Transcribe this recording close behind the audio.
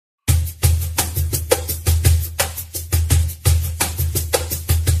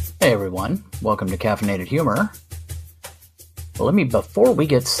Hey everyone, welcome to Caffeinated Humor. Well, before we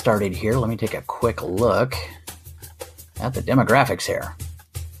get started here, let me take a quick look at the demographics here.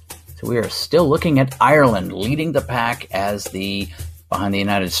 So we are still looking at Ireland leading the pack as behind the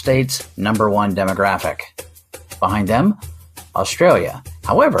United States, number one demographic. Behind them, Australia.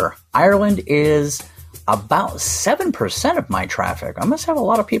 However, Ireland is about 7% of my traffic. I must have a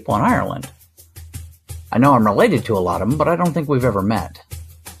lot of people in Ireland. I know I'm related to a lot of them, but I don't think we've ever met.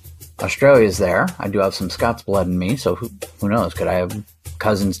 Australia's there. I do have some Scots blood in me, so who knows? Could I have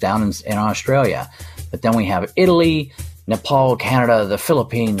cousins down in Australia? But then we have Italy, Nepal, Canada, the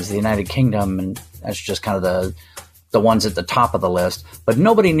Philippines, the United Kingdom, and that's just kind of the ones at the top of the list. But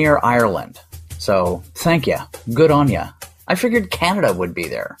nobody near Ireland. So thank you. Good on you. I figured Canada would be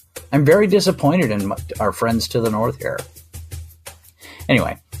there. I'm very disappointed in our friends to the north here.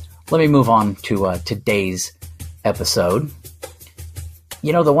 Anyway, let me move on to today's episode.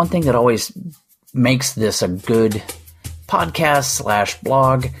 You know, the one thing that always makes this a good podcast /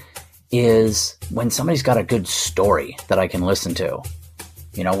 blog is when somebody's got a good story that I can listen to.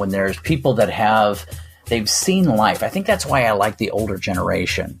 You know, when there's people that they've seen life. I think that's why I like the older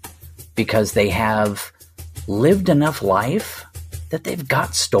generation, because they have lived enough life that they've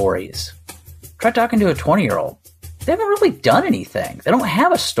got stories. Try talking to a 20-year-old. They haven't really done anything. They don't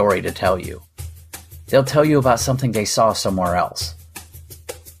have a story to tell you. They'll tell you about something they saw somewhere else.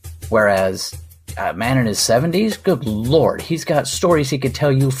 Whereas a man in his 70s, good Lord, he's got stories he could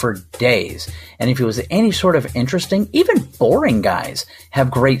tell you for days. And if he was any sort of interesting, even boring guys have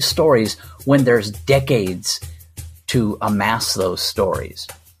great stories when there's decades to amass those stories.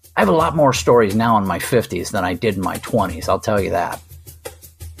 I have a lot more stories now in my 50s than I did in my 20s, I'll tell you that.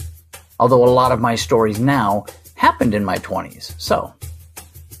 Although a lot of my stories now happened in my 20s, so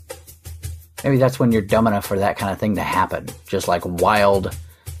maybe that's when you're dumb enough for that kind of thing to happen. Just like wild,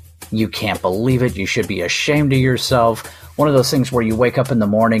 you can't believe it, you should be ashamed of yourself. One of those things where you wake up in the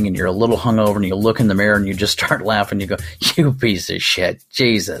morning and you're a little hungover and you look in the mirror and you just start laughing. You go, you piece of shit,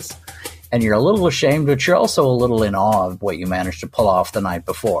 Jesus. And you're a little ashamed, but you're also a little in awe of what you managed to pull off the night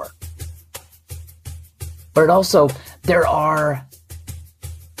before. But there are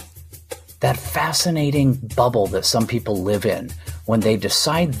that fascinating bubble that some people live in when they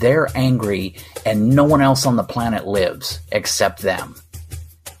decide they're angry and no one else on the planet lives except them.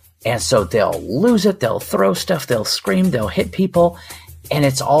 And so they'll lose it, they'll throw stuff, they'll scream, they'll hit people, and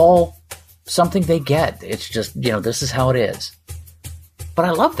it's all something they get. It's just, this is how it is. But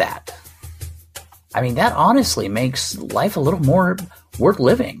I love that. I mean, that honestly makes life a little more worth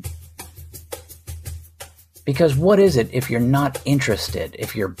living. Because what is it if you're not interested?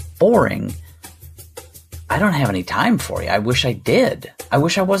 If you're boring, I don't have any time for you. I wish I did. I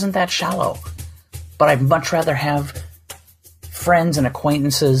wish I wasn't that shallow. But I'd much rather have friends and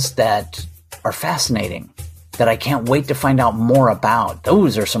acquaintances that are fascinating, that I can't wait to find out more about.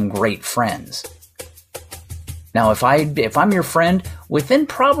 Those are some great friends. Now, if I'm your friend, within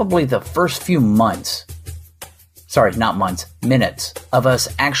probably the first few minutes of us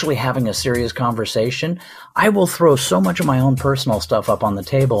actually having a serious conversation, I will throw so much of my own personal stuff up on the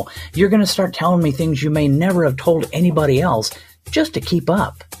table. You're going to start telling me things you may never have told anybody else just to keep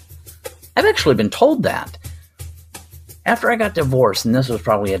up. I've actually been told that. After I got divorced, and this was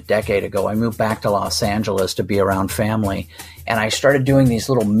probably a decade ago, I moved back to Los Angeles to be around family, and I started doing these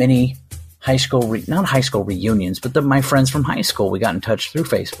little mini high school, not high school reunions, but my friends from high school, we got in touch through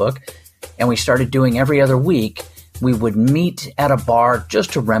Facebook, and we started doing every other week. We would meet at a bar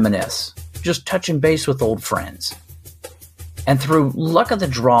just to reminisce, just touching base with old friends. And through luck of the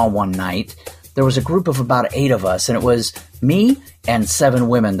draw one night, there was a group of about 8 of us, and it was me and 7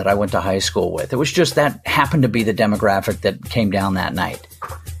 women that I went to high school with. It was just that happened to be the demographic that came down that night.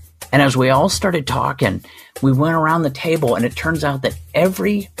 And as we all started talking, we went around the table, and it turns out that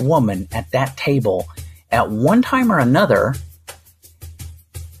every woman at that table, at one time or another,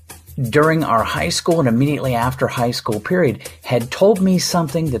 during our high school and immediately after high school period, had told me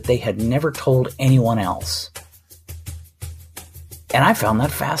something that they had never told anyone else. And I found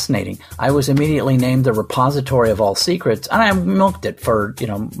that fascinating. I was immediately named the repository of all secrets, and I milked it for,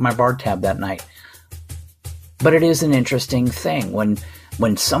 my bar tab that night. But it is an interesting thing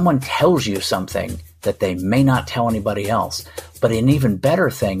when someone tells you something that they may not tell anybody else. But an even better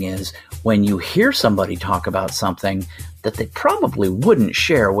thing is when you hear somebody talk about something that they probably wouldn't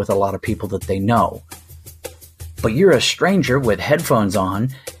share with a lot of people that they know. But you're a stranger with headphones on,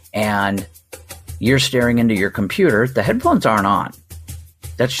 and you're staring into your computer. The headphones aren't on.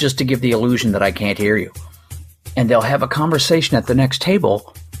 That's just to give the illusion that I can't hear you. And they'll have a conversation at the next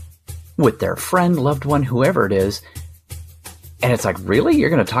table with their friend, loved one, whoever it is, And it's like, really? You're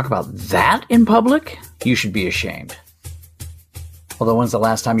going to talk about that in public? You should be ashamed. Although, when's the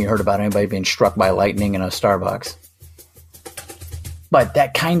last time you heard about anybody being struck by lightning in a Starbucks? But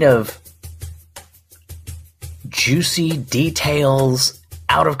that kind of juicy details,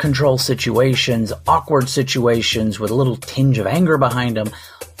 out of control situations, awkward situations with a little tinge of anger behind them,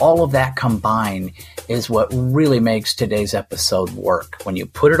 all of that combined is what really makes today's episode work. When you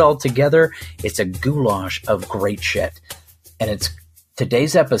put it all together, it's a goulash of great shit. And it's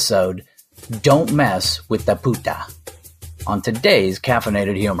today's episode, Don't Mess with the Puta, on today's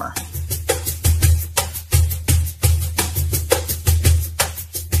Caffeinated Humor.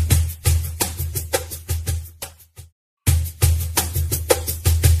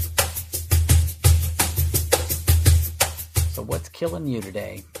 So what's killing you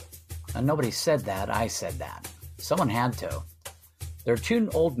today? And nobody said that, I said that. Someone had to. There are two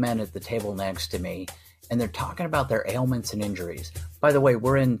old men at the table next to me, and they're talking about their ailments and injuries. By the way,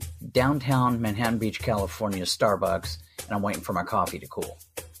 we're in downtown Manhattan Beach, California, Starbucks, and I'm waiting for my coffee to cool.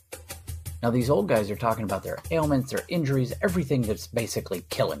 Now, these old guys are talking about their ailments, their injuries, everything that's basically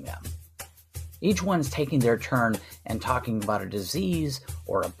killing them. Each one's taking their turn and talking about a disease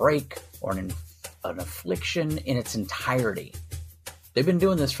or a break or an affliction in its entirety. They've been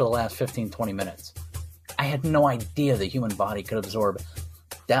doing this for the last 15, 20 minutes. I had no idea the human body could absorb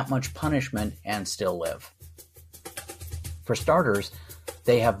that much punishment and still live. For starters,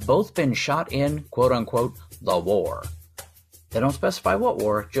 they have both been shot in, quote-unquote, the war. They don't specify what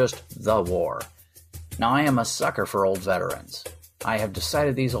war, just the war. Now, I am a sucker for old veterans. I have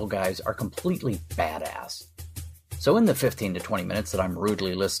decided these old guys are completely badass. So in the 15 to 20 minutes that I'm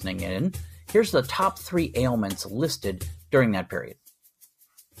rudely listening in, here's the top 3 ailments listed during that period.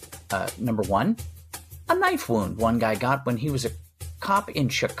 Number 1, a knife wound one guy got when he was a cop in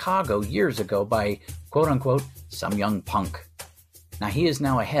Chicago years ago by, quote-unquote, some young punk. Now, he is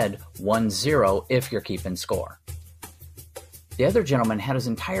now ahead 1-0 if you're keeping score. The other gentleman had his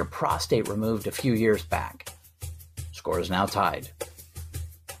entire prostate removed a few years back. Score is now tied.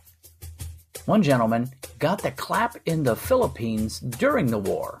 One gentleman got the clap in the Philippines during the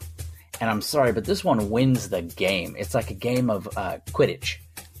war. And I'm sorry, but this one wins the game. It's like a game of Quidditch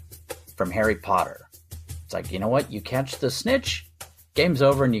from Harry Potter. It's like, you know what? You catch the snitch, game's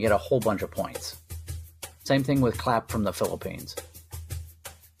over, and you get a whole bunch of points. Same thing with clap from the Philippines.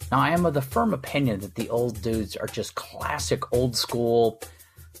 Now, I am of the firm opinion that the old dudes are just classic old school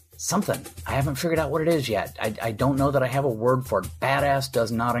something. I haven't figured out what it is yet. I don't know that I have a word for it. Badass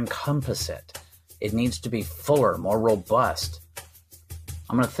does not encompass it. It needs to be fuller, more robust.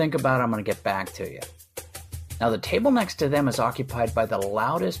 I'm going to think about it. I'm going to get back to you. Now, the table next to them is occupied by the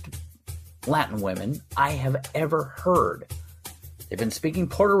loudest Latin women I have ever heard. They've been speaking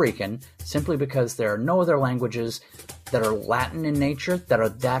Puerto Rican simply because there are no other languages that are Latin in nature that are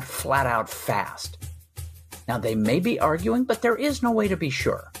that flat out fast. Now, they may be arguing, but there is no way to be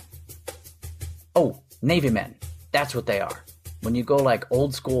sure. Oh, Navy men. That's what they are. When you go like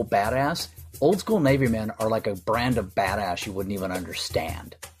old school badass, old school Navy men are like a brand of badass you wouldn't even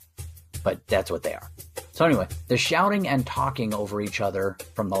understand. But that's what they are. So anyway, the shouting and talking over each other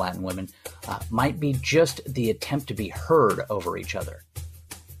from the Latin women might be just the attempt to be heard over each other.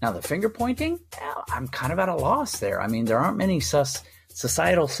 Now, the finger pointing, I'm kind of at a loss there. I mean, there aren't many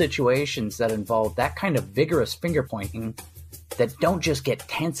societal situations that involve that kind of vigorous finger pointing that don't just get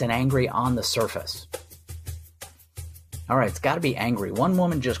tense and angry on the surface. All right, it's got to be angry. One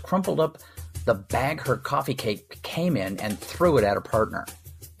woman just crumpled up the bag her coffee cake came in and threw it at her partner.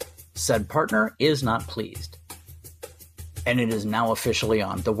 Said partner is not pleased. And it is now officially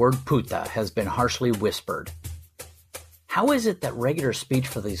on. The word puta has been harshly whispered. How is it that regular speech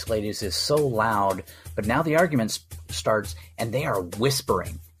for these ladies is so loud, but now the argument starts and they are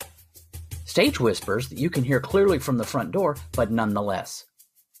whispering? Stage whispers that you can hear clearly from the front door, but nonetheless.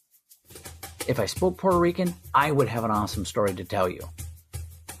 If I spoke Puerto Rican, I would have an awesome story to tell you.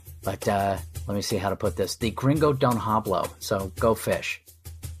 But let me see how to put this. The gringo don't hablo, so go fish.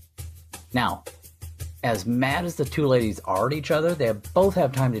 Now, as mad as the two ladies are at each other, they both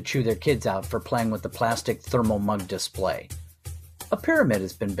have time to chew their kids out for playing with the plastic thermal mug display. A pyramid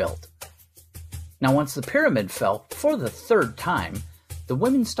has been built. Now, once the pyramid fell for the 3rd time, the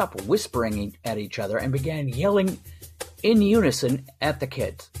women stopped whispering at each other and began yelling in unison at the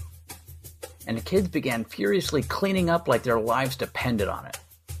kids. And the kids began furiously cleaning up like their lives depended on it.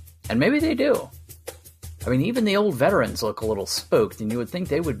 And maybe they do. I mean, even the old veterans look a little spooked, and you would think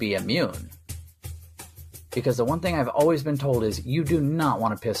they would be immune. Because the one thing I've always been told is you do not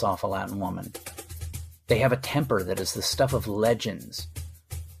want to piss off a Latin woman. They have a temper that is the stuff of legends,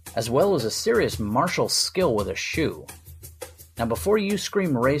 as well as a serious martial skill with a shoe. Now, before you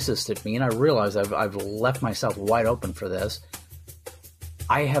scream racist at me, and I realize I've left myself wide open for this,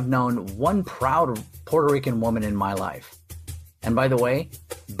 I have known one proud Puerto Rican woman in my life. And by the way,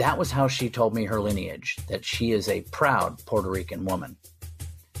 that was how she told me her lineage, that she is a proud Puerto Rican woman.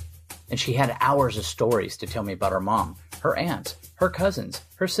 And she had hours of stories to tell me about her mom, her aunts, her cousins,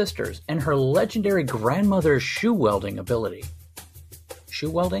 her sisters, and her legendary grandmother's shoe welding ability.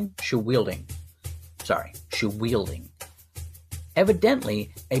 Shoe welding? Shoe wielding. Sorry, shoe wielding.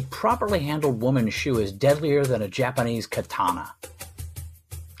 Evidently, a properly handled woman's shoe is deadlier than a Japanese katana.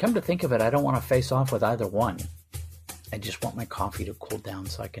 Come to think of it, I don't want to face off with either one. I just want my coffee to cool down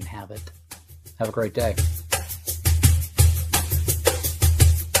so I can have it. Have a great day.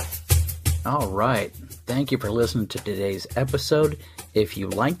 All right. Thank you for listening to today's episode. If you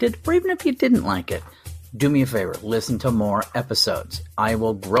liked it, or even if you didn't like it, do me a favor, listen to more episodes. I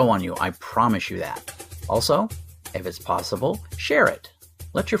will grow on you. I promise you that. Also, if it's possible, share it.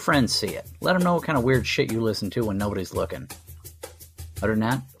 Let your friends see it. Let them know what kind of weird shit you listen to when nobody's looking. Other than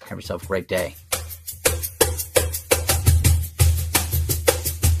that, have yourself a great day.